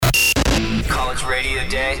College Radio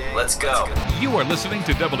Day. Let's go. You are listening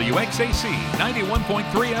to WXAC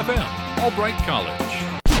 91.3 FM, Albright College.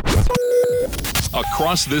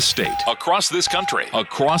 Across this state, across this country,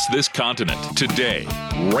 across this continent, today,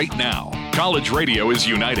 right now, college radio is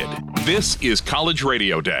united. This is College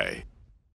Radio Day.